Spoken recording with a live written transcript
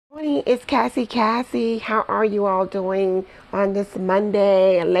Morning, it's Cassie Cassie. How are you all doing on this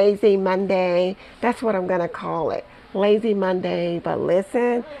Monday, a lazy Monday? That's what I'm going to call it. Lazy Monday. But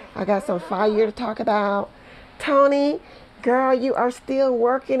listen, I got some fire to talk about. Toni, girl, you are still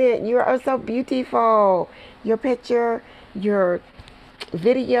working it. You are so beautiful. Your picture, your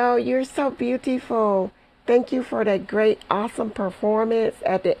video, you're so beautiful. Thank you for that great, awesome performance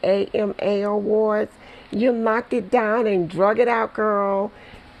at the AMA Awards. You knocked it down and drug it out, girl.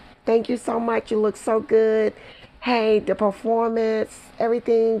 Thank you so much. You look so good. Hey, the performance,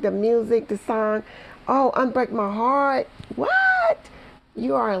 everything, the music, the song. Oh, Unbreak My Heart. What?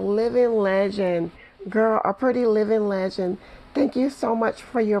 You are a living legend. Girl, a pretty living legend. Thank you so much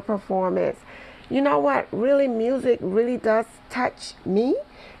for your performance. You know what? Really, music really does touch me.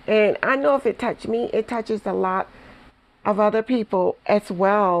 And I know if it touched me, it touches a lot of other people as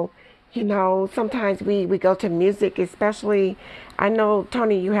well. You know, sometimes we go to music, especially, I know,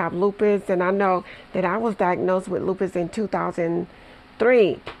 Toni, you have lupus, and I know that I was diagnosed with lupus in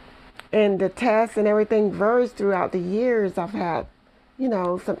 2003. And the tests and everything varies throughout the years. I've had,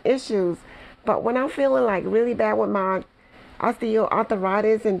 some issues. But when I'm feeling like really bad with my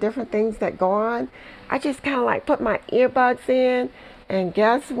osteoarthritis and different things that go on, I just kind of like put my earbuds in, and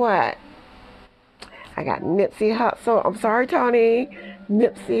guess what? I got Nipsey Hussle. I'm sorry, Toni.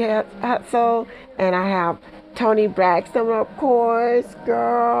 Nipsey Hussle. And I have Toni Braxton, of course,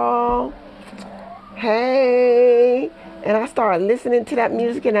 girl. Hey. And I start listening to that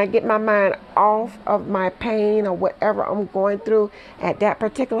music and I get my mind off of my pain or whatever I'm going through at that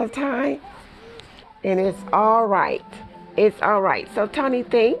particular time. And it's all right. It's all right. So, Toni,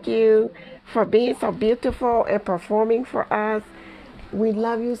 thank you for being so beautiful and performing for us. We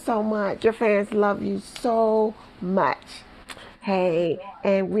love you so much. Your fans love you so much. Hey,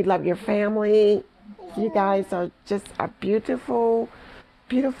 and we love your family. You guys are just a beautiful,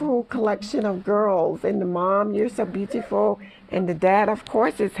 beautiful collection of girls. And the mom, you're so beautiful. And the dad, of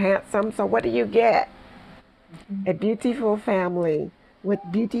course, is handsome. So what do you get? A beautiful family with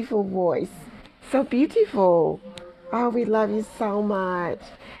beautiful voice. So beautiful. Oh, we love you so much.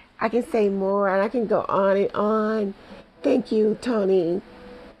 I can say more and I can go on and on. Thank you, Toni.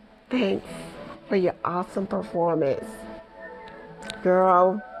 Thanks for your awesome performance.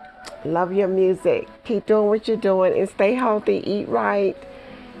 Girl, love your music. Keep doing what you're doing and stay healthy, eat right.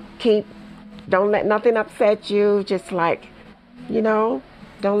 Don't let nothing upset you. Just like, don't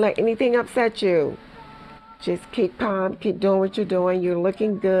let anything upset you. Just keep calm, keep doing what you're doing. You're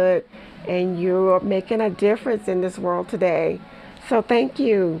looking good and you're making a difference in this world today. So thank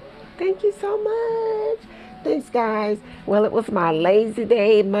you. Thank you so much. Thanks, guys. Well, it was my lazy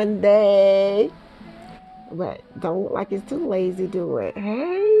day, Monday. But don't look like it's too lazy, do it.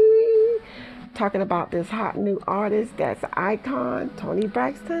 Hey, talking about this hot new artist that's an icon, Toni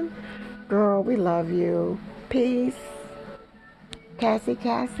Braxton. Girl, we love you. Peace. Cassie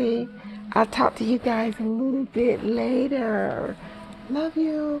Cassie. I'll talk to you guys a little bit later. Love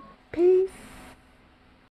you. Peace.